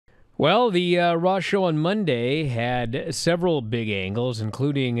Well, the Raw show on Monday had several big angles,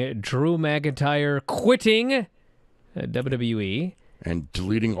 including Drew McIntyre quitting WWE. And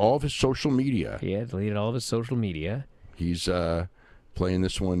deleting all of his social media. Yeah, deleted all of his social media. He's playing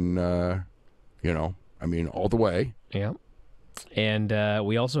this one, all the way. Yeah. And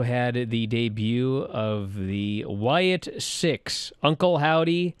we also had the debut of the Wyatt Six, Uncle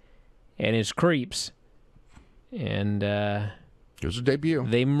Howdy and his creeps. And it was a debut.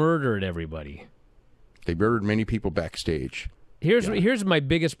 They murdered everybody. They murdered many people backstage. Here's my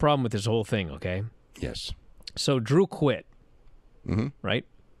biggest problem with this whole thing, okay? Yes. So Drew quit, right?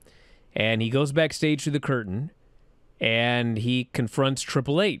 And he goes backstage to the curtain, and he confronts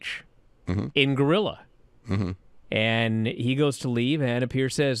Triple H in Gorilla. And he goes to leave, and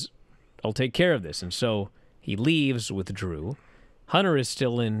Pierce says, I'll take care of this. And so he leaves with Drew. Hunter is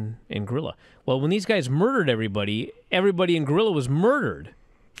still in Gorilla. Well, when these guys murdered everybody in Gorilla was murdered.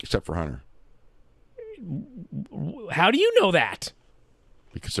 Except for Hunter. How do you know that?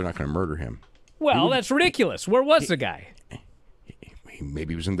 Because they're not going to murder him. Well, that's ridiculous. Where was the guy?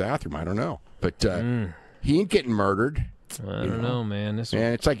 Maybe he was in the bathroom. I don't know. But he ain't getting murdered. I don't know, man.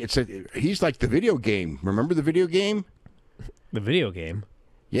 He's like the video game. Remember the video game? The video game?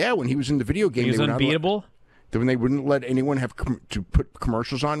 Yeah, when he was in the video game. He was unbeatable? When they wouldn't let anyone have to put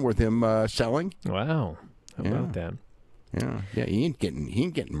commercials on with him selling. Wow. How about that? Yeah. He ain't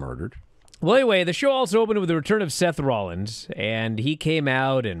getting murdered. Well, anyway, the show also opened with the return of Seth Rollins, and he came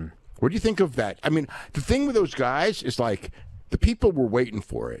out and... What do you think of that? I mean, the thing with those guys is like the people were waiting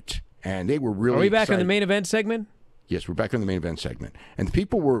for it, and they were really. Are we back excited. on the main event segment? Yes, we're back on the main event segment, and the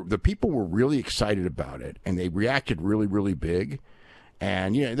people were really excited about it, and they reacted really, really big,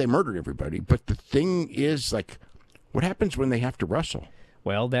 and they murdered everybody. But the thing is, like, what happens when they have to wrestle?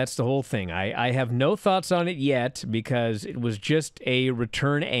 Well, that's the whole thing. I have no thoughts on it yet because it was just a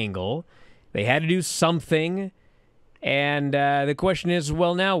return angle. They had to do something, and the question is,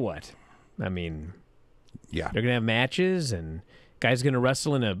 well, now what? I mean, yeah, they're going to have matches, and guys going to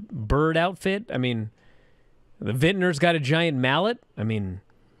wrestle in a bird outfit? I mean, the Vintner's got a giant mallet? I mean,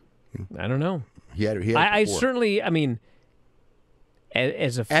 I don't know. I certainly, I mean,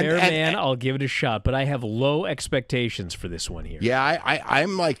 as a fair man, I'll give it a shot, but I have low expectations for this one here. Yeah,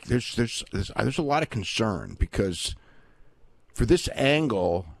 I'm like, there's a lot of concern because for this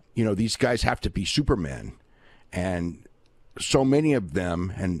angle, these guys have to be Supermen, and so many of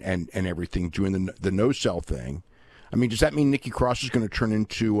them and everything doing the no-sell thing. I mean, does that mean Nikki Cross is going to turn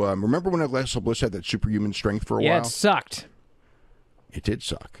into... remember when Alexa Bliss had that superhuman strength for a while? Yeah, it sucked. It did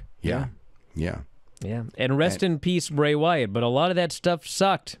suck. Yeah. And rest in peace, Bray Wyatt, but a lot of that stuff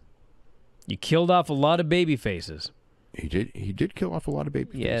sucked. You killed off a lot of baby faces. He did kill off a lot of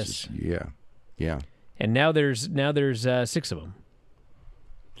baby faces. Yeah. And now there's 6 of them.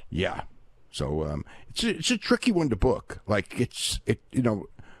 Yeah. So it's a tricky one to book. Like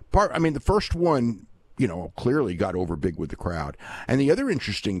the first one, clearly got over big with the crowd. And the other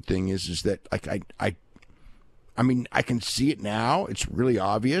interesting thing is that like I mean I can see it now. It's really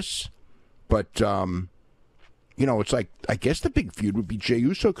obvious, but it's like I guess the big feud would be Jey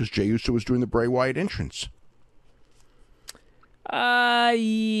Uso because Jey Uso was doing the Bray Wyatt entrance.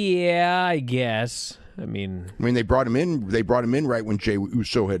 Yeah, I guess. I mean, they brought him in. They brought him in right when Jey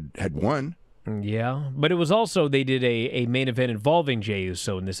Uso had won. Yeah, but it was also they did a main event involving Jey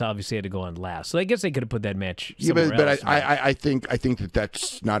Uso, and this obviously had to go on last. So I guess they could have put that match somewhere else. But I think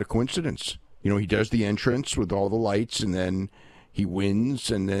that's not a coincidence. He does the entrance with all the lights, and then he wins,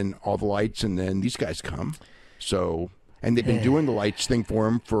 and then all the lights, and then these guys come. So, and they've been doing the lights thing for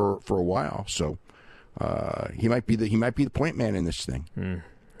him for a while. So, he might be the point man in this thing.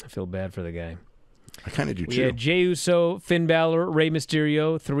 I feel bad for the guy. I kind of do, too. We had Jey Uso, Finn Balor, Rey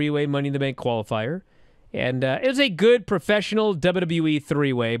Mysterio, three-way Money in the Bank qualifier. And it was a good professional WWE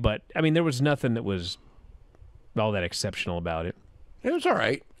three-way, but, I mean, there was nothing that was all that exceptional about it. It was all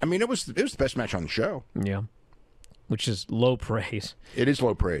right. I mean, it was the best match on the show. Yeah, which is low praise. It is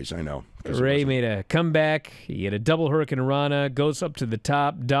low praise, I know. Rey made a comeback. He had a double Hurricane Rana, goes up to the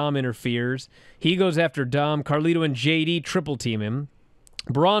top. Dom interferes. He goes after Dom. Carlito and JD triple team him.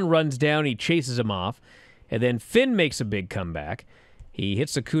 Braun runs down, he chases him off, and then Finn makes a big comeback. He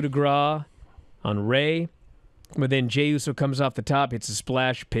hits a coup de grace on Rey, but then Jey Uso comes off the top, hits a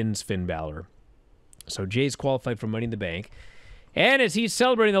splash, pins Finn Balor. So Jay's qualified for Money in the Bank. And as he's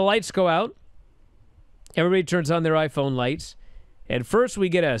celebrating, the lights go out. Everybody turns on their iPhone lights. And first we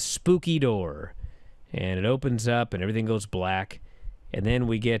get a spooky door, and it opens up, and everything goes black. And then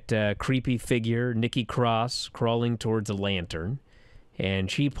we get a creepy figure, Nikki Cross, crawling towards a lantern.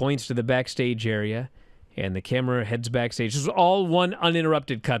 And she points to the backstage area, and the camera heads backstage. This was all one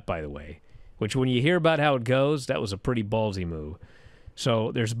uninterrupted cut, by the way, which when you hear about how it goes, that was a pretty ballsy move.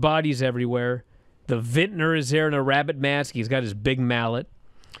 So there's bodies everywhere. The vintner is there in a rabbit mask. He's got his big mallet.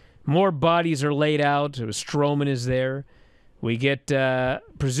 More bodies are laid out. Strowman is there. We get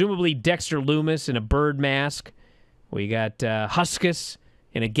presumably Dexter Loomis in a bird mask. We got Huskus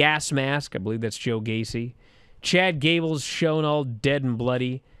in a gas mask. I believe that's Joe Gacy. Chad Gable's shown all dead and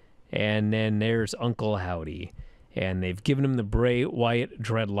bloody. And then there's Uncle Howdy. And they've given him the Bray Wyatt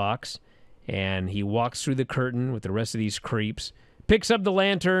dreadlocks. And he walks through the curtain with the rest of these creeps, picks up the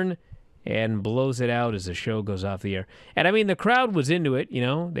lantern, and blows it out as the show goes off the air. And, I mean, the crowd was into it, you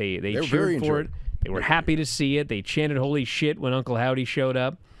know. They cheered for it. They were happy to see it. They chanted holy shit when Uncle Howdy showed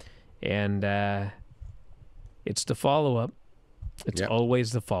up. And it's the follow-up. It's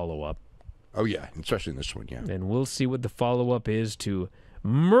always the follow-up. Oh, yeah, especially in this one, yeah. And we'll see what the follow-up is to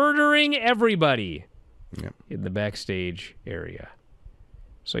murdering everybody in the backstage area.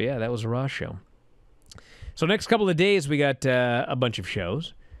 So, yeah, that was a Raw show. So next couple of days, we got a bunch of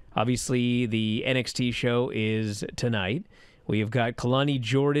shows. Obviously, the NXT show is tonight. We have got Kalani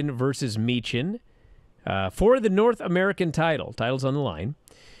Jordan versus Meechin for the North American title. Title's on the line.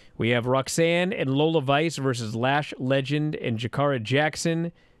 We have Roxanne and Lola Vice versus Lash Legend and Jakara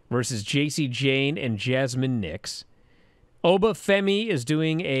Jackson versus JC Jane and Jasmine Nix. Oba Femi is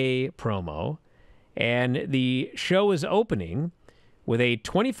doing a promo. And the show is opening with a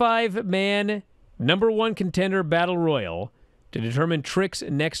 25-man #1 contender battle royal to determine Trick's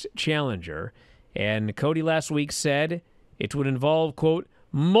next challenger. And Cody last week said it would involve, quote,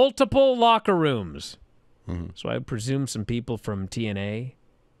 multiple locker rooms. Mm-hmm. So I would presume some people from TNA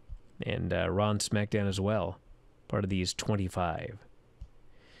and Raw and SmackDown as well, part of these 25.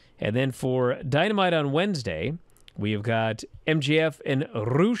 And then for Dynamite on Wednesday, we have got MJF and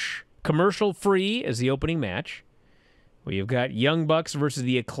Rush commercial-free as the opening match. We have got Young Bucks versus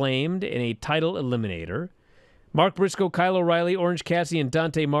the Acclaimed in a title eliminator. Mark Briscoe, Kyle O'Reilly, Orange Cassidy, and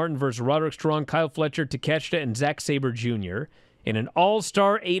Dante Martin versus Roderick Strong, Kyle Fletcher, Takeshita, and Zack Sabre Jr. in an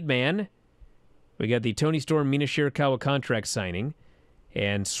all-star 8-man. We got the Tony Storm, Mina Shirakawa contract signing.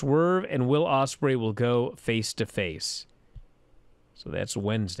 And Swerve and Will Ospreay will go face-to-face. So that's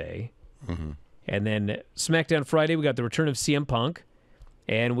Wednesday. Mm-hmm. And then SmackDown Friday, we got the return of CM Punk.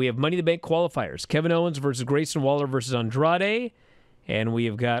 And we have Money in the Bank qualifiers. Kevin Owens versus Grayson Waller versus Andrade. And we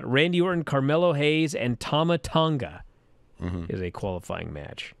have got Randy Orton, Carmelo Hayes, and Tama Tonga is a qualifying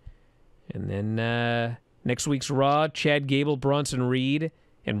match. And then next week's Raw, Chad Gable, Bronson Reed,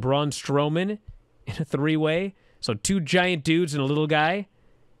 and Braun Strowman in a 3-way. So 2 giant dudes and a little guy.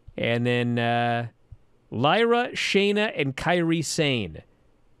 And then Lyra, Shayna, and Kairi Sane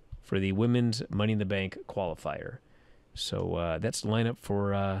for the women's Money in the Bank qualifier. So that's the lineup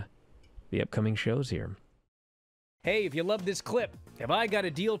for the upcoming shows here. Hey, if you love this clip, have I got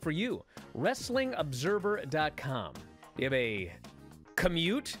a deal for you? WrestlingObserver.com. Do you have a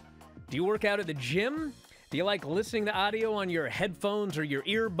commute? Do you work out at the gym? Do you like listening to audio on your headphones or your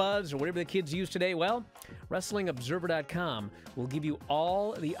earbuds or whatever the kids use today? Well, WrestlingObserver.com will give you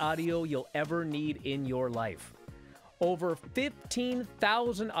all the audio you'll ever need in your life. Over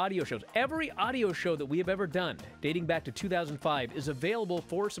 15,000 audio shows. Every audio show that we have ever done, dating back to 2005, is available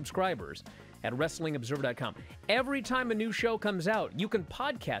for subscribers at WrestlingObserver.com. Every time a new show comes out, you can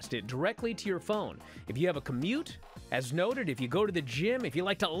podcast it directly to your phone. If you have a commute, as noted, if you go to the gym, if you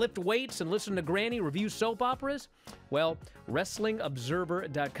like to lift weights and listen to Granny review soap operas, well,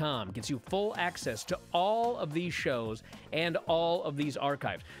 WrestlingObserver.com gets you full access to all of these shows and all of these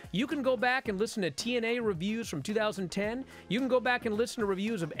archives. You can go back and listen to TNA reviews from 2010. You can go back and listen to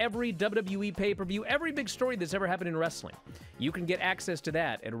reviews of every WWE pay-per-view, every big story that's ever happened in wrestling. You can get access to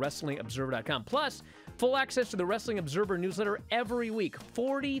that at WrestlingObserver.com. Plus, full access to the Wrestling Observer newsletter every week.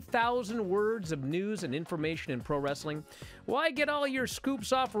 40,000 words of news and information in pro wrestling. Why get all your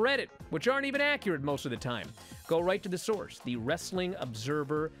scoops off Reddit, which aren't even accurate most of the time? Go right to the source, the Wrestling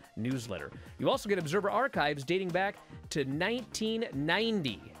Observer newsletter. You also get Observer archives dating back to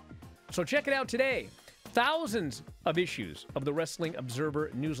 1990. So check it out today. Thousands of issues of the Wrestling Observer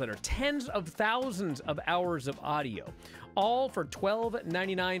newsletter. Tens of thousands of hours of audio. All for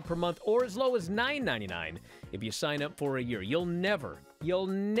 $12.99 per month or as low as $9.99 if you sign up for a year. You'll never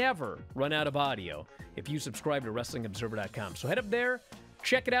run out of audio if you subscribe to WrestlingObserver.com. So head up there,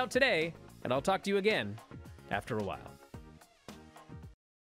 check it out today, and I'll talk to you again after a while.